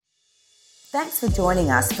Thanks for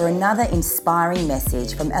joining us for another inspiring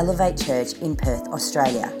message from Elevate Church in Perth,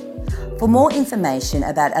 Australia. For more information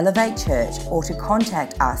about Elevate Church or to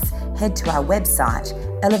contact us, head to our website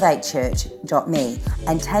elevatechurch.me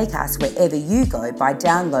and take us wherever you go by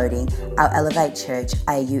downloading our Elevate Church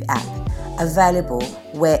AU app, available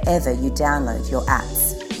wherever you download your apps.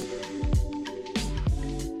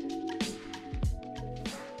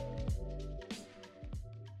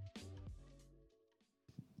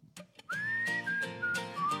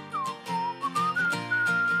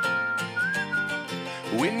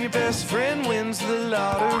 When your best friend wins the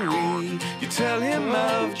lottery, you tell him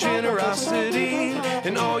of generosity,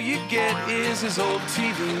 and all you get is his old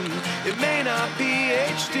TV. It may not be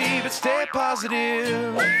HD, but stay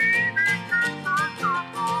positive.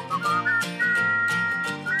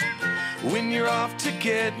 When you're off to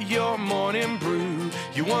get your morning brew,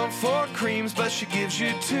 you want 4 creams, but she gives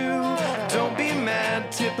you 2. Don't be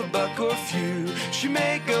mad, tip a buck or few. She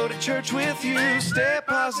may go to church with you. Stay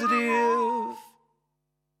positive.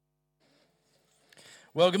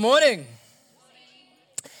 Well, good morning.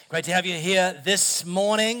 Great to have you here this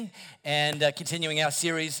morning and continuing our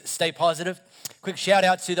series, Stay Positive. Quick shout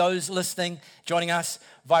out to those listening, joining us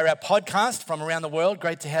via our podcast from around the world.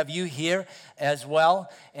 Great to have you here as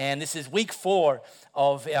well. And this is week 4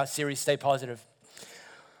 of our series, Stay Positive.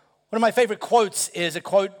 One of my favorite quotes is a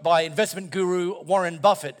quote by investment guru Warren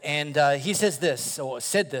Buffett. And he says this, or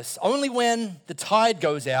said this: "Only when the tide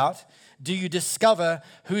goes out do you discover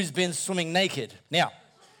who's been swimming naked." Now,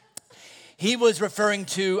 he was referring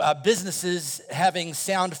to businesses having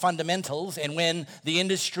sound fundamentals, and when the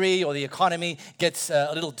industry or the economy gets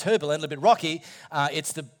a little turbulent, a little bit rocky,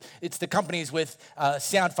 it's the companies with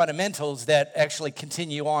sound fundamentals that actually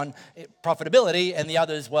continue on profitability, and the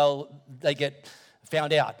others, well, they get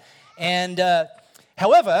found out. And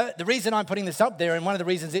however, the reason I'm putting this up there, and one of the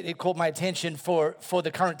reasons it caught my attention for the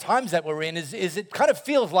current times that we're in, is it kind of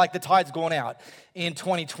feels like the tide's gone out in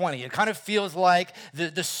 2020. It kind of feels like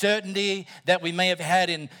the certainty that we may have had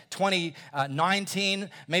in 2019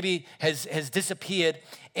 maybe has disappeared.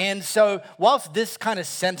 And so whilst this kind of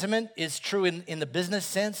sentiment is true in the business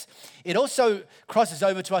sense, it also crosses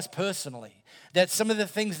over to us personally. That some of the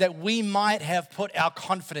things that we might have put our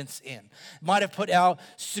confidence in, might have put our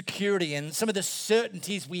security in, some of the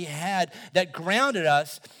certainties we had that grounded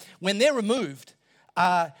us, when they're removed,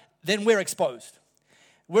 then we're exposed.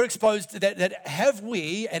 We're exposed that have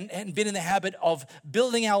we and been in the habit of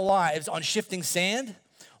building our lives on shifting sand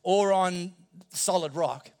or on solid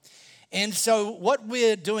rock. And so what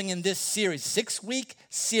we're doing in this series, 6-week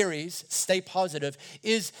series, Stay Positive,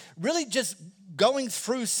 is really just going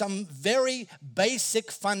through some very basic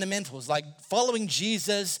fundamentals, like following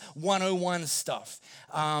Jesus 101 stuff,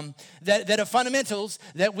 that are fundamentals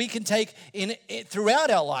that we can take in throughout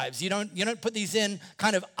our lives. You don't put these in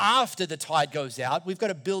kind of after the tide goes out. We've got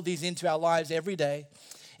to build these into our lives every day.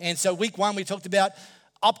 And so week 1, we talked about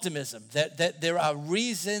optimism, that there are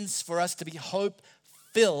reasons for us to be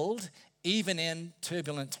hope-filled even in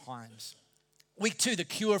turbulent times. Week 2, the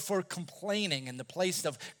cure for complaining and the place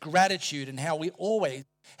of gratitude, and how we always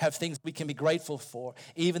have things we can be grateful for,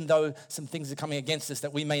 even though some things are coming against us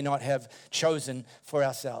that we may not have chosen for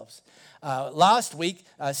ourselves. Last week,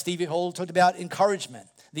 Stevie Hall talked about encouragement,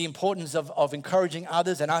 the importance of encouraging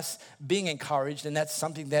others and us being encouraged, and that's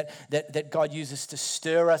something that God uses to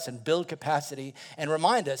stir us and build capacity and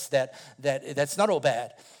remind us that that's not all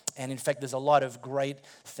bad. And in fact, there's a lot of great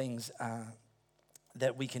things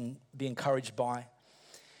that we can be encouraged by.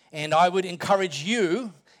 And I would encourage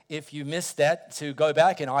you, if you missed that, to go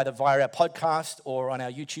back and either via our podcast or on our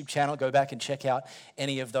YouTube channel, go back and check out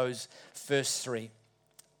any of those first 3.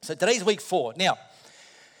 So today's week 4. Now,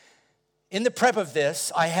 in the prep of this,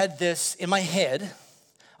 I had this in my head.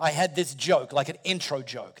 I had this joke, like an intro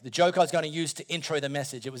joke, the joke I was going to use to intro the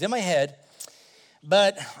message. It was in my head,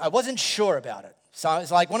 but I wasn't sure about it. So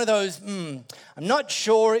it's like one of those, I'm not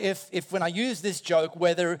sure if when I use this joke,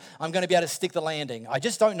 whether I'm going to be able to stick the landing. I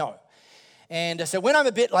just don't know. And so when I'm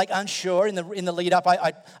a bit like unsure in the lead up,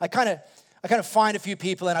 I kind of find a few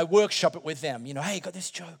people and I workshop it with them. You know, hey, got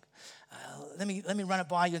this joke. Let me run it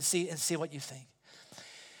by you and see what you think.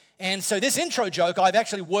 And so this intro joke, I've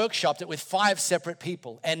actually workshopped it with 5 separate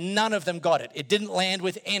people, and none of them got it. It didn't land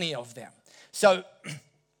with any of them. So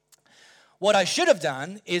what I should have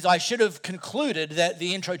done is I should have concluded that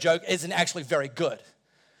the intro joke isn't actually very good.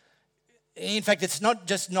 In fact, it's not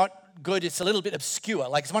just not good, it's a little bit obscure.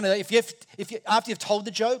 Like it's one of the, if you after you've told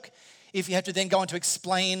the joke, if you have to then go on to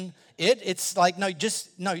explain it, it's like,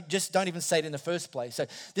 just don't even say it in the first place. So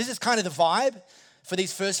this is kind of the vibe for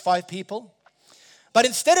these first 5 people. But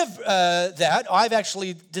instead of that, I've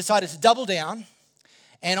actually decided to double down,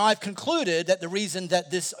 and I've concluded that the reason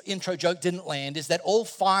that this intro joke didn't land is that all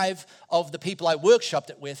 5 of the people I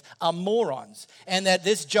workshopped it with are morons, and that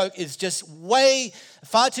this joke is just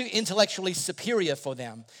far too intellectually superior for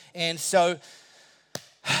them. And so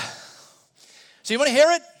you want to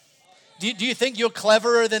hear it? Do you think you're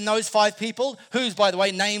cleverer than those 5 people, whose, by the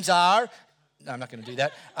way, names are... No, I'm not going to do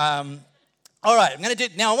that. All right,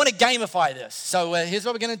 now I want to gamify this. So here's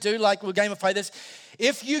what we're going to do, we'll gamify this.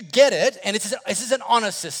 If you get it, and this is an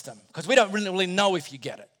honor system, because we don't really know if you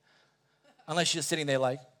get it, unless you're sitting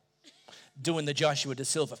there doing the Joshua De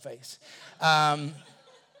Silva face,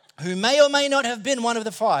 who may or may not have been one of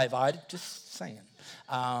the 5, I'm just saying.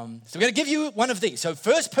 So we're going to give you one of these. So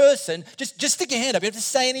first person, just stick your hand up. You don't have to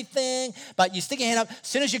say anything, but you stick your hand up. As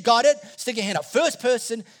soon as you got it, stick your hand up. First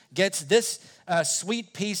person gets this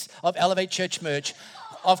sweet piece of Elevate Church merch.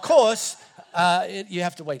 Of course, you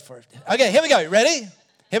have to wait for it. Okay, here we go. Ready?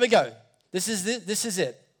 Here we go. This is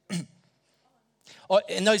it.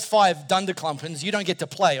 In those 5 Dunderclumpins, you don't get to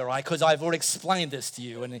play, all right? Because I've already explained this to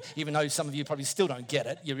you, and even though some of you probably still don't get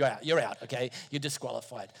it, you're out, okay? You're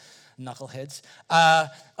disqualified. Knuckleheads.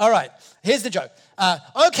 All right, here's the joke.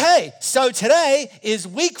 Okay, so today is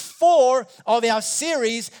week 4 of our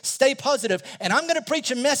series, Stay Positive, and I'm going to preach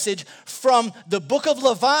a message from the book of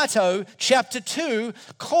Levato, chapter 2,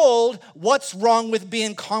 called What's Wrong with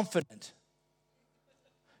Being Confident?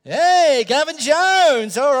 Hey, Gavin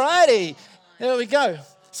Jones, all righty. There we go.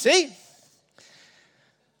 See?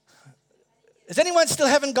 Has anyone still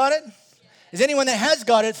haven't got it? Is anyone that has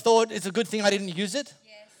got it thought it's a good thing I didn't use it?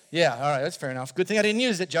 Yeah, all right, that's fair enough. Good thing I didn't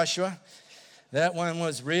use it, Joshua. That one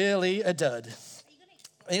was really a dud.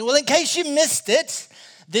 Well, in case you missed it,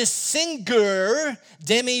 this singer,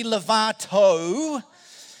 Demi Lovato,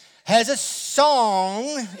 has a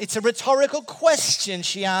song. It's a rhetorical question.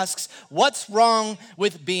 She asks, what's wrong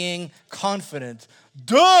with being confident?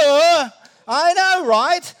 Duh! I know,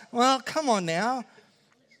 right? Well, come on now.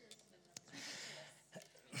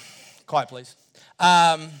 Quiet, please.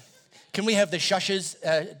 Can we have the ushers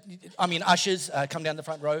come down the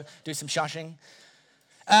front row, do some shushing?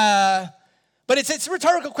 But it's a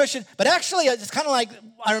rhetorical question. But actually, it's kind of like,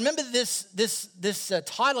 I remember this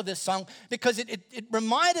title of this song because it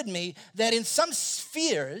reminded me that in some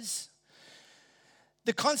spheres,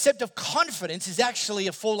 the concept of confidence is actually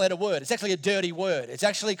a 4-letter word. It's actually a dirty word. It's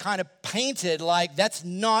actually kind of painted like that's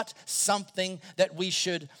not something that we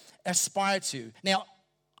should aspire to. Now,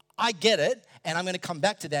 I get it, and I'm going to come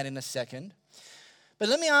back to that in a second. But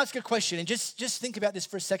let me ask a question, and just think about this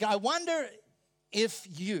for a second. I wonder if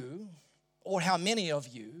you, or how many of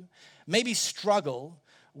you, maybe struggle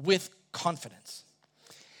with confidence.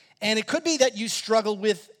 And it could be that you struggle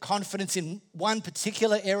with confidence in one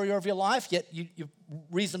particular area of your life, yet you're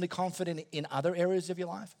reasonably confident in other areas of your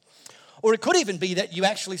life. Or it could even be that you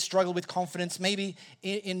actually struggle with confidence maybe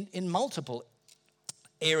in multiple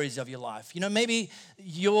areas of your life. You know, maybe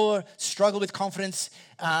your struggle with confidence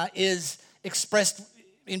is expressed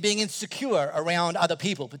in being insecure around other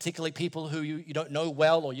people, particularly people who you don't know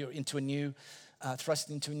well, or you're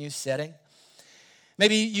thrust into a new setting.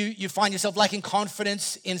 Maybe you find yourself lacking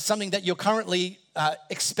confidence in something that you're currently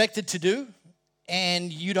expected to do,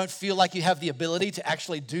 and you don't feel like you have the ability to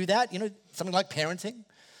actually do that. You know, something like parenting.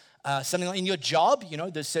 Something like in your job, you know,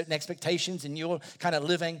 there's certain expectations and you're kind of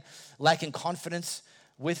lacking confidence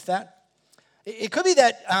with that. It could be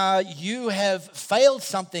that you have failed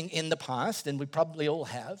something in the past, and we probably all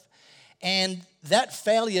have, and that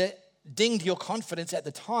failure dinged your confidence at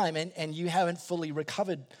the time, and you haven't fully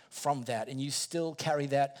recovered from that, and you still carry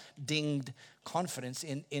that dinged confidence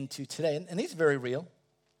into today. And these are very real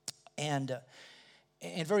and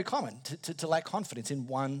very common to lack confidence in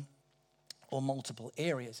one or multiple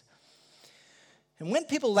areas. And when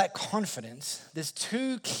people lack confidence, there's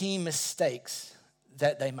 2 key mistakes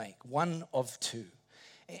that they make, one of 2.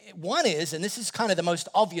 One is, and this is kind of the most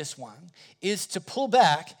obvious one, is to pull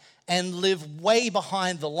back and live way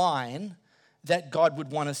behind the line that God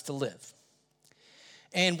would want us to live.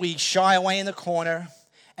 And we shy away in the corner,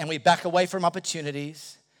 and we back away from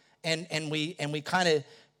opportunities, and we kind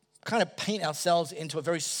of paint ourselves into a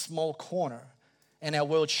very small corner, and our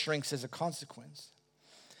world shrinks as a consequence.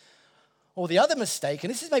 Or the other mistake, and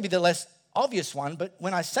this is maybe the less obvious one, but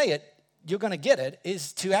when I say it, you're going to get it,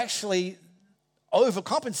 is to actually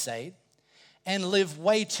overcompensate and live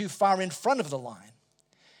way too far in front of the line,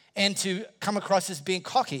 and to come across as being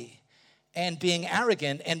cocky and being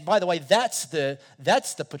arrogant. And by the way, that's the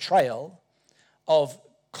portrayal of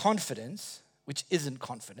confidence, which isn't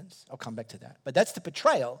confidence. I'll come back to that. But that's the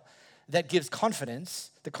portrayal that gives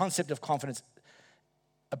confidence, the concept of confidence,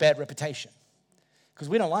 a bad reputation because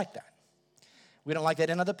we don't like that. We don't like that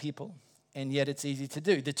in other people, and yet it's easy to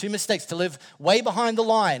do. The two mistakes: to live way behind the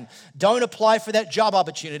line. Don't apply for that job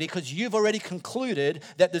opportunity because you've already concluded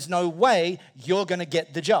that there's no way you're going to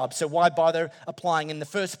get the job. So why bother applying in the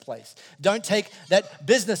first place? Don't take that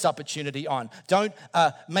business opportunity on. Don't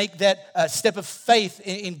make that step of faith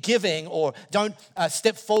in giving, or don't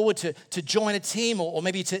step forward to join a team or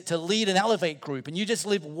maybe to lead an Elevate group. And you just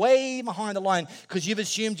live way behind the line because you've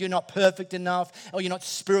assumed you're not perfect enough, or you're not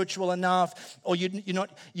spiritual enough, or you're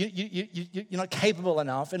not capable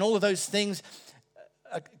enough, and all of those things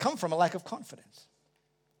come from a lack of confidence.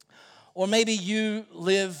 Or maybe you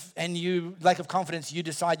live and you lack of confidence, you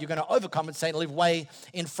decide you're going to overcompensate and live way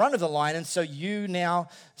in front of the line, and so you now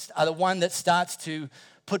are the one that starts to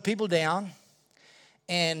put people down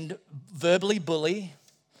and verbally bully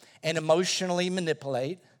and emotionally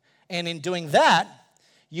manipulate, and in doing that,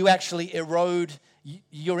 you actually erode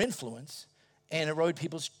your influence and erode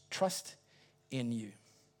people's trust in you.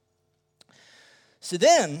 So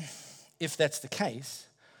then, if that's the case,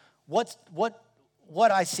 what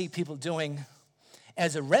I see people doing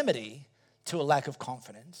as a remedy to a lack of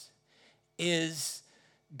confidence is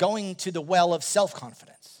going to the well of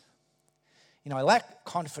self-confidence. You know, I lack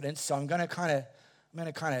confidence, so I'm going to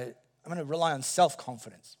rely on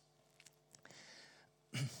self-confidence,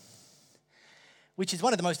 which is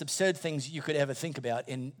one of the most absurd things you could ever think about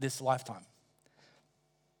in this lifetime.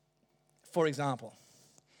 For example,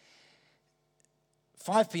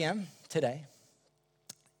 5 p.m. today,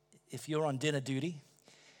 if you're on dinner duty,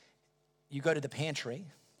 you go to the pantry,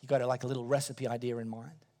 you got like a little recipe idea in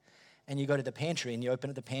mind, and you go to the pantry and you open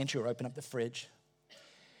up the pantry or open up the fridge,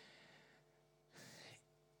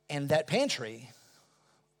 and that pantry,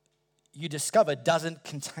 you discover, doesn't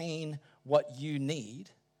contain what you need,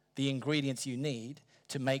 the ingredients you need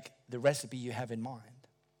to make the recipe you have in mind.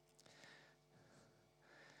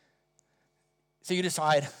 So you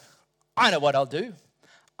decide, I know what I'll do.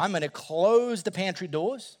 I'm going to close the pantry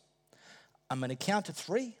doors. I'm going to count to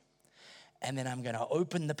 3. And then I'm going to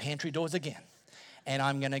open the pantry doors again. And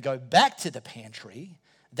I'm going to go back to the pantry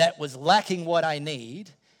that was lacking what I need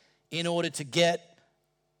in order to get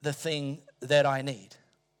the thing that I need.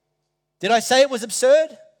 Did I say it was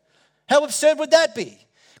absurd? How absurd would that be?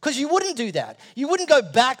 Because you wouldn't do that. You wouldn't go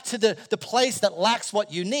back to the place that lacks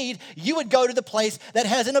what you need. You would go to the place that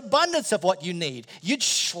has an abundance of what you need. You'd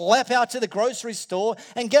schlep out to the grocery store,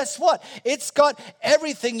 and guess what? It's got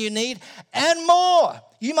everything you need and more.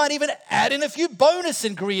 You might even add in a few bonus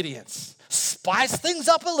ingredients. Spice things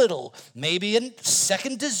up a little. Maybe a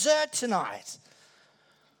second dessert tonight.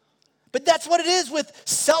 But that's what it is with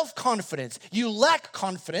self-confidence. You lack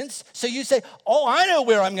confidence, so you say, oh, I know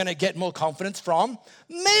where I'm going to get more confidence from.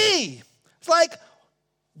 Me. It's like,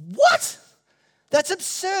 what? That's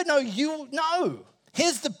absurd. No.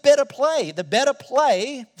 Here's the better play. The better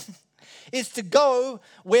play is to go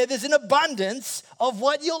where there's an abundance of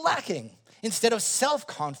what you're lacking. Instead of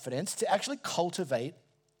self-confidence, to actually cultivate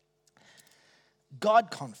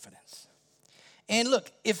God confidence. And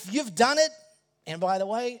look, if you've done it, and by the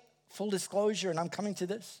way, full disclosure, and I'm coming to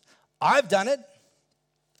this, I've done it.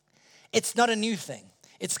 It's not a new thing.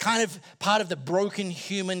 It's kind of part of the broken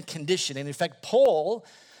human condition. And in fact, Paul,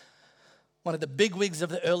 one of the bigwigs of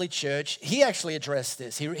the early church, he actually addressed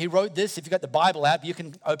this. He wrote this. If you've got the Bible app, you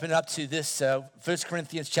can open it up to this 1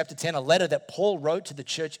 Corinthians chapter 10, a letter that Paul wrote to the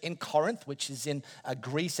church in Corinth, which is in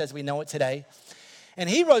Greece as we know it today. And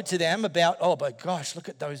he wrote to them about, oh my gosh, look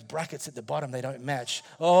at those brackets at the bottom. They don't match.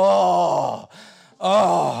 Oh,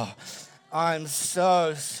 I'm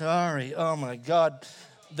so sorry. Oh my God.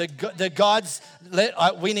 The gods,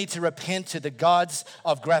 we need to repent to the gods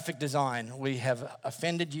of graphic design. We have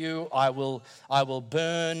offended you. I will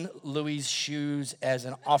burn Louis' shoes as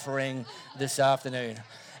an offering this afternoon.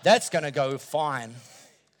 That's going to go fine.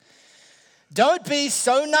 Don't be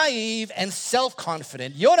so naive and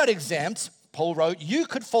self-confident. You're not exempt. Paul wrote, you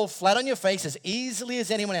could fall flat on your face as easily as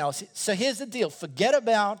anyone else. So here's the deal. Forget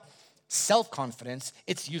about self-confidence.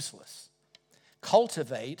 It's useless.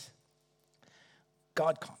 Cultivate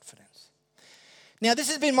God confidence. Now, this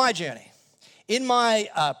has been my journey. In my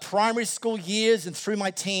primary school years and through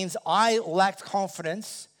my teens, I lacked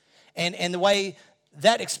confidence. And the way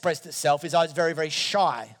that expressed itself is I was very, very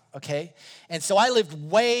shy, okay? And so I lived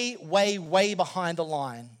way, way, way behind the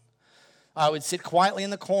line. I would sit quietly in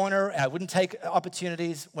the corner, and I wouldn't take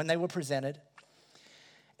opportunities when they were presented.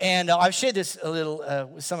 And I've shared this a little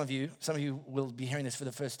with some of you. Some of you will be hearing this for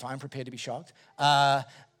the first time. Prepare to be shocked.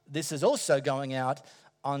 This is also going out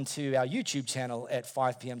onto our YouTube channel at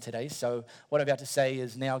 5 p.m. today. So what I'm about to say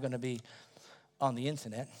is now going to be on the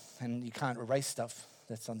internet, and you can't erase stuff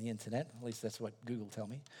That's on the internet. At least that's what Google tell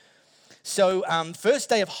me. So first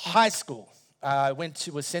day of high school, I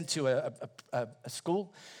was sent to a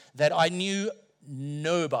school that I knew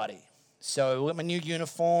nobody. So I got my new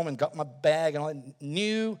uniform and got my bag, and I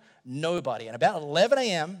knew nobody. And about 11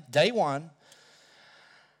 a.m., day one,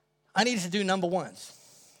 I needed to do number ones.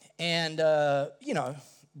 And,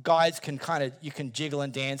 guys can you can jiggle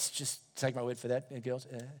and dance. Just take my word for that, girls.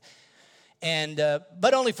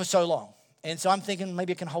 But only for so long. And so I'm thinking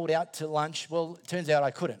maybe I can hold out to lunch. Well, it turns out I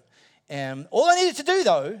couldn't. And all I needed to do,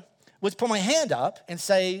 though, was put my hand up and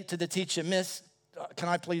say to the teacher, Miss, can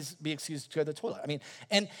I please be excused to go to the toilet? I mean,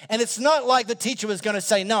 and it's not like the teacher was going to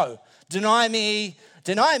say, no, deny me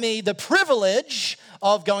the privilege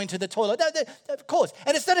of going to the toilet. No, of course.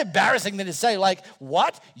 And it's not embarrassing then to say, like,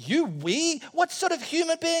 what? We? What sort of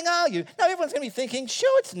human being are you? No, everyone's going to be thinking,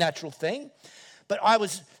 sure, it's a natural thing. But I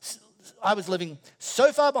was living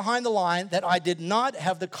so far behind the line that I did not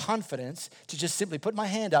have the confidence to just simply put my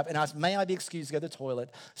hand up and ask, may I be excused to go to the toilet?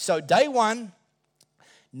 So day one,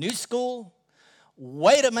 new school,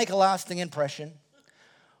 way to make a lasting impression,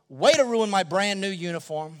 way to ruin my brand new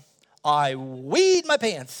uniform. I weed my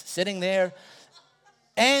pants sitting there.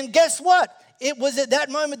 And guess what? It was at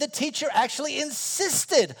that moment the teacher actually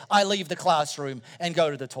insisted I leave the classroom and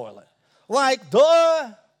go to the toilet. Like,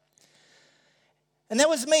 duh. And that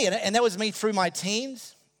was me, and that was me through my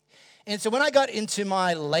teens. And so when I got into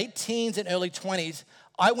my late teens and early 20s,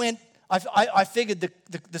 I figured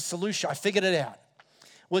the solution, I figured it out,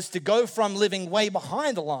 was to go from living way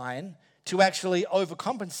behind the line to actually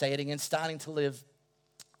overcompensating and starting to live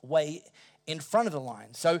way in front of the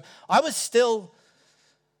line. So I was still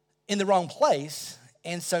in the wrong place.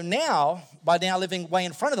 And so now, by now living way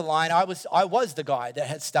in front of the line, I was the guy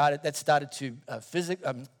that started to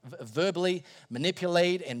verbally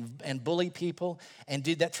manipulate and bully people, and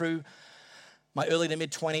did that through my early to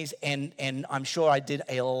mid 20s. And I'm sure I did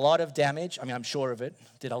a lot of damage. I mean, I'm sure of it.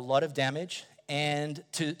 Did a lot of damage, and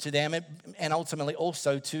to them, and ultimately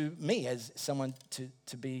also to me as someone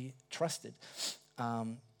to be trusted.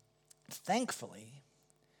 Thankfully,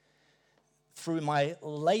 through my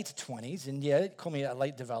late 20s, and yeah, call me a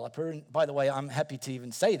late developer. And by the way, I'm happy to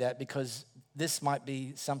even say that, because this might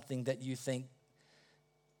be something that you think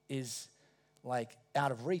is like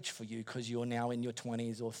out of reach for you because you're now in your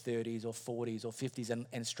 20s or 30s or 40s or 50s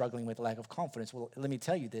and struggling with lack of confidence. Well, let me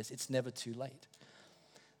tell you this, it's never too late.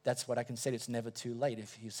 That's what I can say, it's never too late.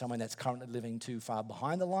 If you're someone that's currently living too far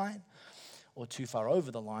behind the line or too far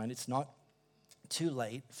over the line, it's not too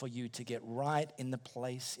late for you to get right in the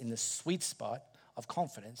place, in the sweet spot of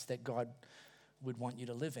confidence that God would want you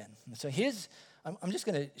to live in. And so I'm just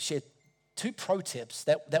going to share 2 pro tips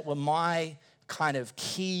that were my kind of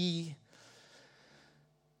key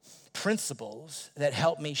principles that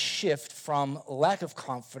helped me shift from lack of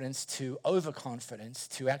confidence to overconfidence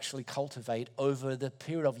to actually cultivate over the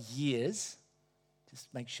period of years.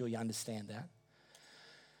 Just make sure you understand that.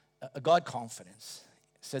 A God confidence.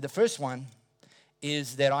 So the first one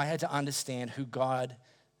is that I had to understand who God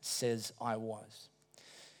says I was.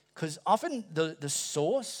 Because often the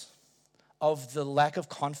source of the lack of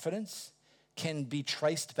confidence can be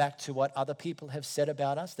traced back to what other people have said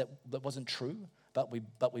about us that wasn't true, but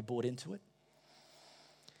we bought into it.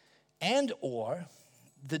 And or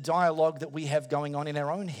the dialogue that we have going on in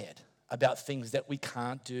our own head about things that we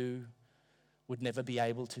can't do, would never be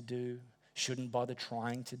able to do, shouldn't bother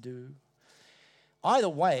trying to do. Either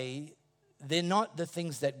way, they're not the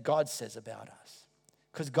things that God says about us.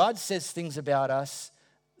 Because God says things about us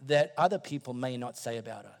that other people may not say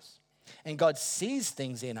about us. And God sees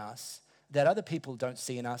things in us that other people don't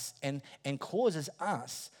see in us, and causes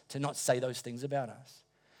us to not say those things about us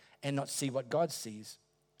and not see what God sees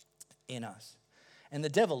in us. And the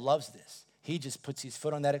devil loves this. He just puts his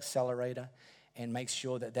foot on that accelerator and makes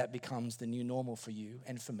sure that becomes the new normal for you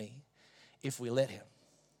and for me if we let him.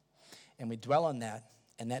 And we dwell on that,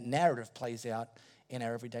 and that narrative plays out in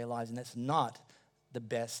our everyday lives, and that's not the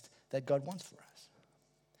best that God wants for us.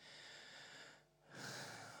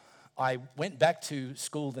 I went back to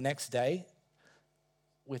school the next day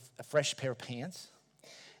with a fresh pair of pants,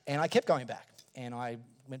 and I kept going back, and I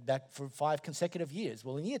went back for 5 consecutive years.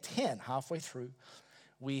 Well, in year 10, halfway through,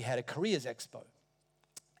 we had a careers expo,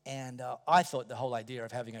 and I thought the whole idea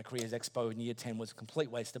of having a careers expo in year 10 was a complete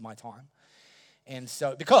waste of my time. And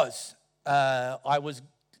so, because I was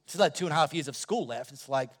still had 2.5 years of school left. It's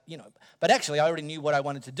like, but actually I already knew what I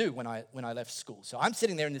wanted to do when I left school. So I'm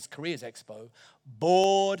sitting there in this careers expo,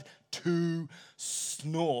 bored to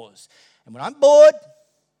snores. And when I'm bored,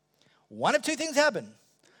 one of 2 things happen.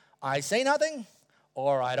 I say nothing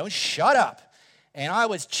or I don't shut up. And I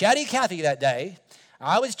was chatty Cathy that day.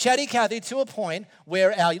 I was chatty Cathy to a point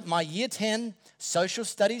where my year 10 social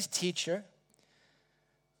studies teacher,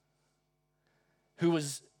 who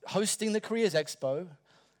was hosting the Careers Expo,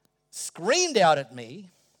 screamed out at me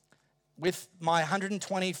with my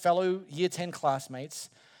 120 fellow year 10 classmates,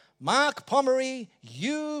 "Mark Pomeroy,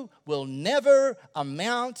 you will never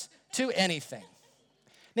amount to anything."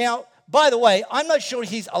 Now, by the way, I'm not sure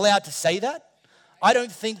he's allowed to say that. I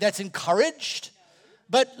don't think that's encouraged.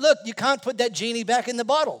 But look, you can't put that genie back in the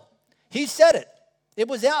bottle. He said it. It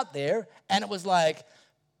was out there, and it was like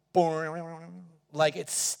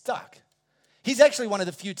it's stuck. He's actually one of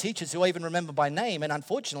the few teachers who I even remember by name, and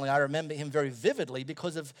unfortunately, I remember him very vividly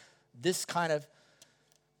because of this kind of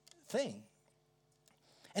thing.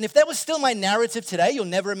 And if that was still my narrative today, you'll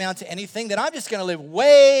never amount to anything, then I'm just going to live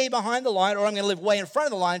way behind the line, or I'm going to live way in front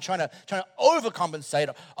of the line trying to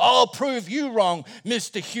overcompensate. I'll prove you wrong,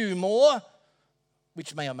 Mr. Hugh Moore,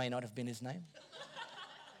 which may or may not have been his name.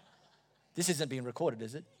 This isn't being recorded,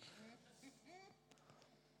 is it?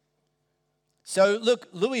 So look,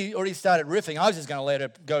 Louie already started riffing. I was just going to let her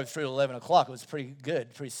go through 11 o'clock. It was pretty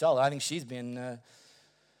good, pretty solid. I think she's been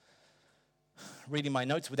reading my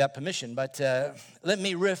notes without permission, but let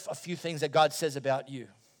me riff a few things that God says about you.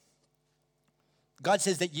 God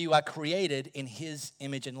says that you are created in His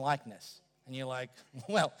image and likeness. And you're like,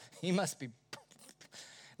 well, He must be...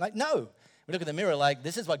 Like, no. We look in the mirror like,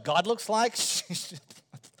 this is what God looks like?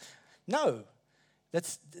 No.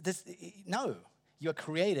 No. You're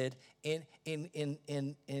created in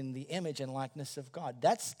the image and likeness of God.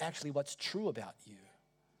 That's actually what's true about you.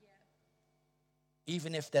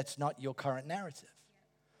 Even if that's not your current narrative.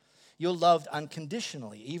 You're loved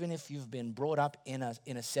unconditionally, even if you've been brought up in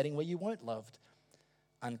a setting where you weren't loved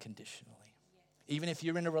unconditionally. Even if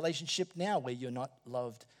you're in a relationship now where you're not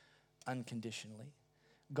loved unconditionally.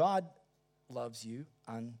 God loves you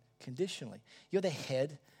unconditionally. You're the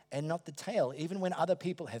head and not the tail. Even when other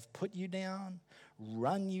people have put you down,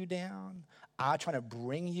 run you down, are trying to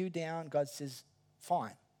bring you down, God says,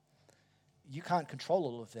 fine. You can't control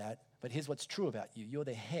all of that, but here's what's true about you. You're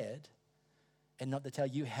the head and not the tail.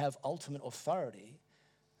 You have ultimate authority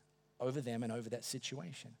over them and over that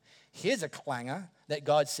situation. Here's a clanger that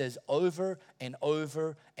God says over and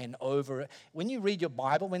over and over. When you read your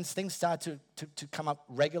Bible, when things start to come up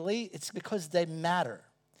regularly, it's because they matter.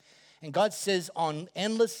 And God says on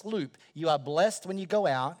endless loop, you are blessed when you go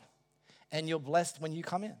out and you're blessed when you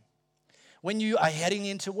come in. When you are heading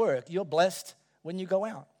into work, you're blessed when you go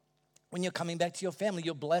out. When you're coming back to your family,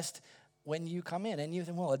 you're blessed when you come in. And you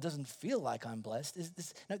think, well, it doesn't feel like I'm blessed.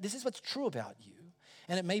 No, this is what's true about you.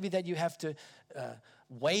 And it may be that you have to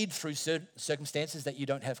wade through certain circumstances that you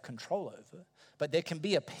don't have control over. But there can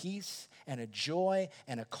be a peace and a joy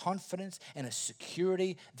and a confidence and a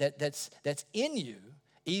security that's in you,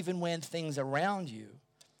 even when things around you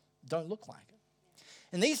don't look like it.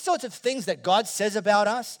 And these sorts of things that God says about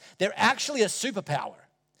us, they're actually a superpower.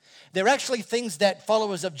 They're actually things that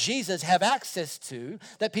followers of Jesus have access to,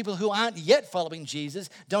 that people who aren't yet following Jesus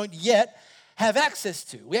don't yet have access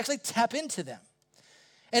to. We actually tap into them.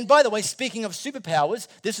 And by the way, speaking of superpowers,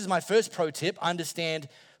 this is my first pro tip. Understand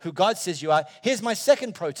who God says you are. Here's my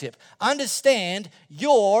second pro tip. Understand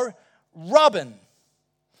you're Robin.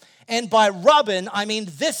 And by Robin, I mean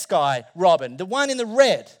this guy, Robin, the one in the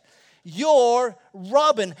red. You're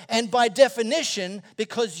Robin. And by definition,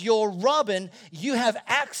 because you're Robin, you have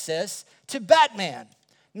access to Batman.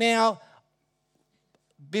 Now,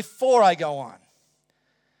 before I go on,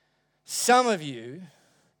 some of you,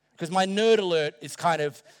 because my nerd alert is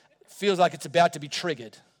feels like it's about to be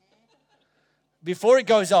triggered. Before it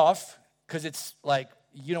goes off, because it's like,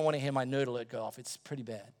 you don't want to hear my nerd alert go off. It's pretty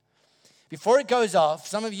bad. Before it goes off,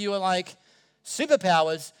 some of you are like,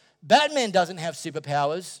 superpowers. Batman doesn't have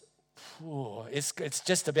superpowers. Ooh, it's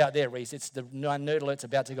just about there, Reese. It's the nerd alert's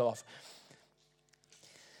about to go off.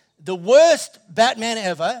 The worst Batman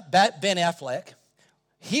ever, Ben Affleck,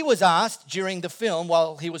 he was asked during the film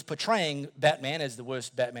while he was portraying Batman as the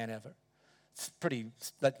worst Batman ever.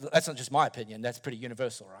 That's not just my opinion. That's pretty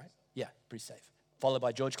universal, right? Yeah, pretty safe. Followed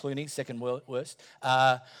by George Clooney, second worst.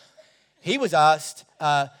 He was asked,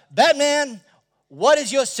 Batman, what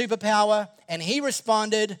is your superpower? And he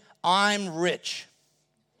responded, I'm rich.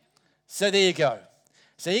 So there you go.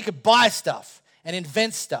 So he could buy stuff and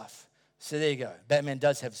invent stuff. So there you go. Batman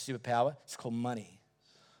does have a superpower. It's called money.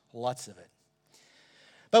 Lots of it.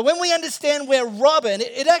 But when we understand we're Robin,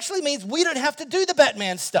 it actually means we don't have to do the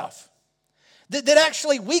Batman stuff. That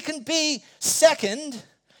actually we can be second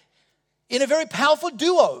in a very powerful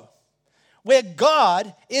duo where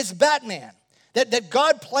God is Batman. That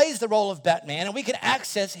God plays the role of Batman and we can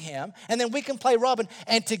access him and then we can play Robin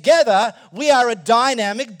and together we are a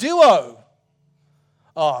dynamic duo.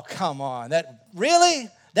 Oh, come on. Really?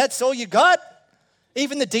 That's all you got?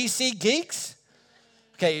 Even the DC geeks?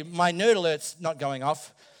 Okay, my nerd alert's not going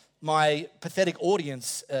off. My pathetic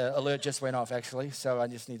audience alert just went off, actually, so I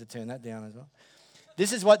just need to turn that down as well.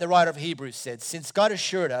 This is what the writer of Hebrews said. Since God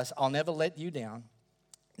assured us, I'll never let you down,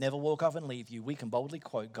 never walk off and leave you, we can boldly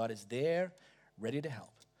quote, God is there, ready to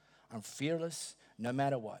help. I'm fearless no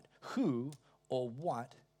matter what. Who or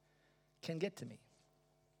what can get to me?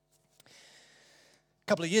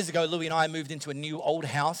 A couple of years ago, Louie and I moved into a new old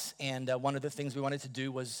house, and one of the things we wanted to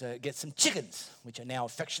do was get some chickens, which are now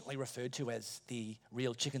affectionately referred to as the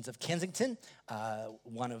real chickens of Kensington.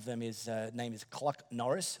 One of them is name is Cluck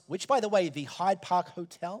Norris, which, by the way, the Hyde Park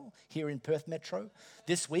Hotel here in Perth Metro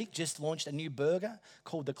this week just launched a new burger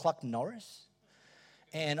called the Cluck Norris.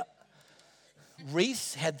 And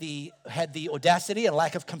Reese had the audacity and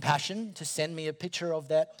lack of compassion to send me a picture of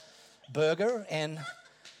that burger, and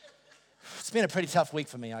it's been a pretty tough week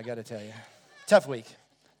for me, I got to tell you. Tough week.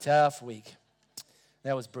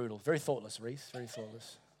 That was brutal. Very thoughtless, Reese. Very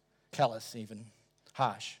thoughtless. Callous, even.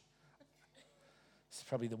 Harsh. It's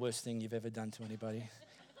probably the worst thing you've ever done to anybody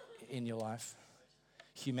in your life.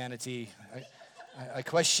 Humanity. I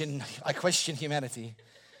question humanity.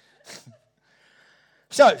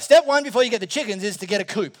 So, step one before you get the chickens is to get a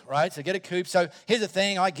coop, right? So get a coop. So here's the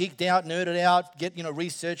thing. I geeked out, nerded out,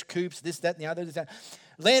 research coops, this, that, and the other. This, that.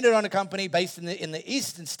 Landed on a company based in the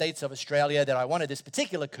eastern states of Australia that I wanted this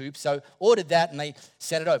particular coop. So ordered that and they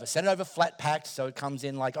sent it over. Sent it over flat packed so it comes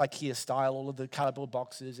in like IKEA style, all of the cardboard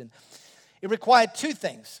boxes. And it required two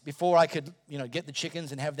things before I could, get the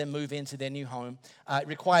chickens and have them move into their new home. It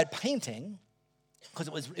required painting,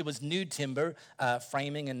 because it was nude timber,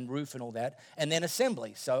 framing and roof and all that, and then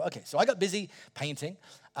assembly. So I got busy painting.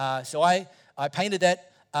 So I painted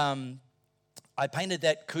that. I painted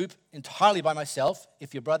that coop entirely by myself.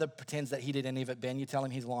 If your brother pretends that he did any of it, Ben, you tell him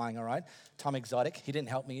he's lying, all right? Tom Exotic, he didn't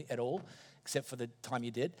help me at all, except for the time you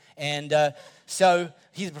did. And so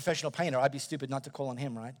he's a professional painter. I'd be stupid not to call on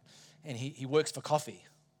him, right? And he works for coffee,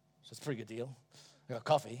 so it's a pretty good deal. I got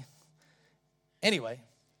coffee. Anyway,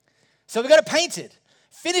 so we got it painted.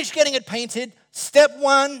 Finished getting it painted. Step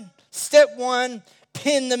one,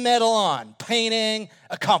 pin the metal on. Painting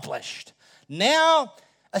accomplished. Now,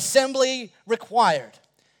 assembly required.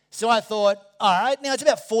 So I thought, all right, now it's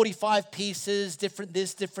about 45 pieces, different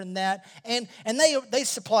this, different that. And they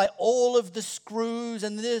supply all of the screws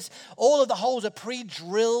and this. All of the holes are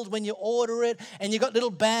pre-drilled when you order it. And you got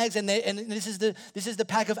little bags, and this is the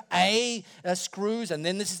pack of A screws, and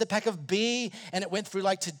then this is the pack of B. And it went through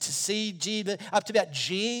like to C, G, up to about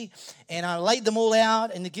G. And I laid them all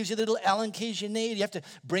out, and it gives you the little Allen keys you need. You have to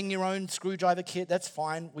bring your own screwdriver kit. That's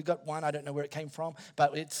fine. We got one. I don't know where it came from,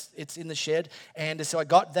 but it's in the shed. And so I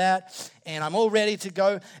got that, and I'm all ready to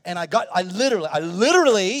go. And I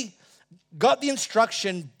literally got the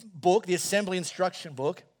instruction book, the assembly instruction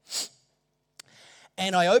book,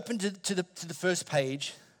 and I opened it to the first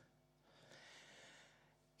page,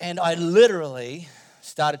 and I literally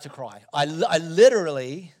started to cry. I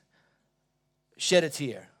literally shed a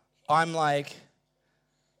tear. I'm like,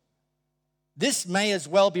 this may as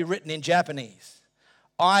well be written in Japanese.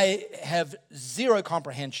 I have zero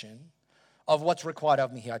comprehension of what's required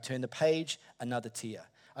of me here. I turn the page, another tear.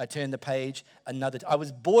 I turn the page, another. I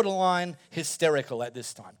was borderline hysterical at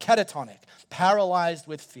this time, catatonic, paralyzed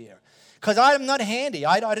with fear, because I'm not handy.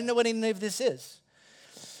 I don't know what any of this is.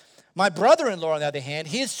 My brother-in-law, on the other hand,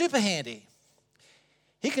 he is super handy.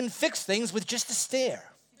 He can fix things with just a stare.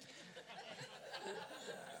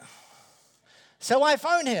 So I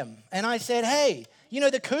phoned him, and I said, hey,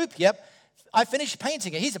 the coop? Yep. I finished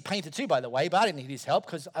painting it. He's a painter too, by the way, but I didn't need his help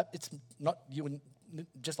because it's not you,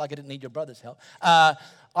 just like I didn't need your brother's help. I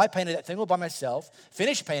painted that thing all by myself,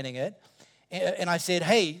 finished painting it, and I said,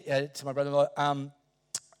 hey, to my brother-in-law,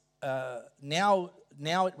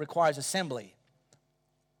 now it requires assembly.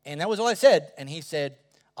 And that was all I said, and he said,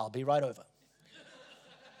 I'll be right over.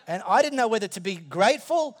 And I didn't know whether to be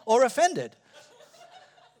grateful or offended.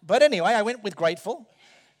 But anyway, I went with grateful,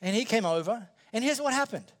 and he came over, and here's what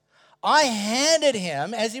happened. I handed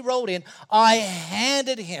him, as he rolled in,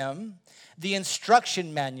 the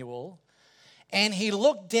instruction manual, and he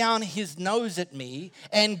looked down his nose at me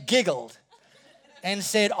and giggled and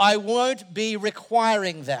said, I won't be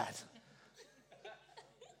requiring that.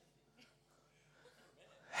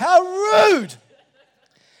 How rude!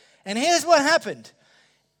 And here's what happened.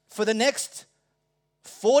 For the next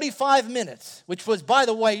 45 minutes, which was, by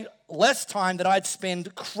the way, less time that I'd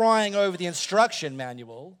spend crying over the instruction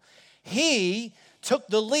manual, He took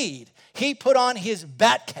the lead. He put on his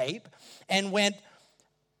bat cape and went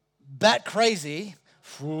bat crazy.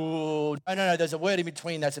 Ooh, no, there's a word in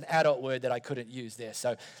between that's an adult word that I couldn't use there.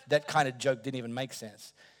 So that kind of joke didn't even make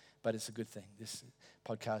sense. But it's a good thing. This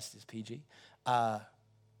podcast is PG. And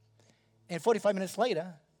 45 minutes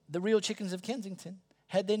later, the Real Chickens of Kensington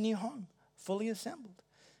had their new home fully assembled.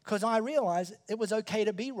 Because I realized it was okay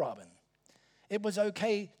to be Robin. It was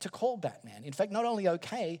okay to call Batman. In fact, not only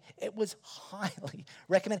okay, it was highly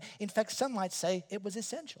recommended. In fact, some might say it was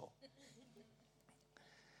essential.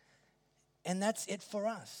 And that's it for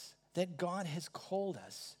us, that God has called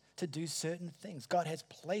us to do certain things. God has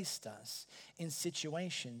placed us in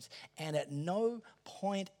situations, and at no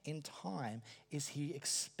point in time is he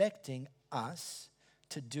expecting us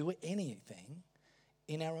to do anything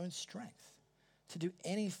in our own strength, to do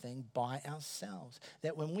anything by ourselves.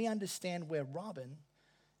 That when we understand we're Robin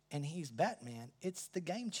and he's Batman, it's the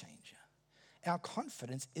game changer. Our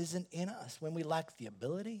confidence isn't in us. When we lack the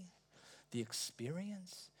ability, the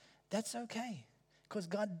experience, that's okay, because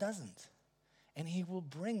God doesn't. And he will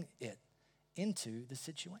bring it into the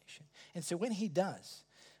situation. And so when he does,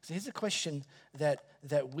 so here's a question that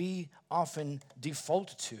we often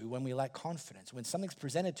default to when we lack confidence. When something's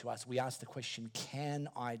presented to us, we ask the question, can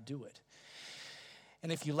I do it? And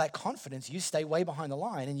if you lack confidence, you stay way behind the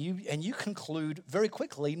line and you conclude very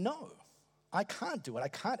quickly, no, I can't do it. I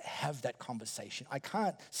can't have that conversation. I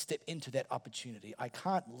can't step into that opportunity. I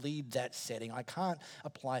can't lead that setting. I can't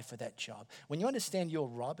apply for that job. When you understand you're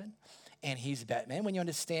Robin and he's Batman, when you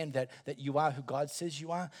understand that you are who God says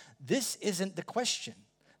you are, this isn't the question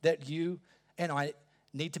that you and I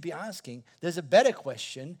need to be asking. There's a better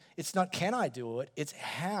question. It's not can I do it? It's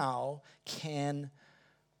how can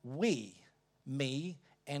we, me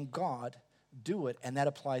and God, do it? And that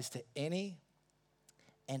applies to any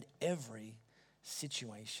and every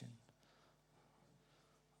situation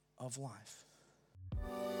of life.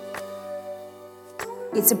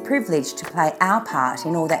 It's a privilege to play our part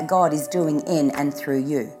in all that God is doing in and through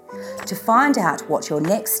you. To find out what your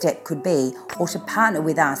next step could be, or to partner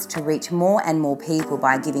with us to reach more and more people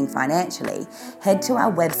by giving financially, head to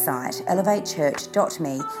our website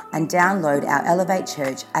elevatechurch.me and download our Elevate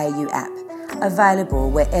Church AU app, available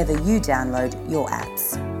wherever you download your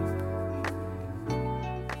apps.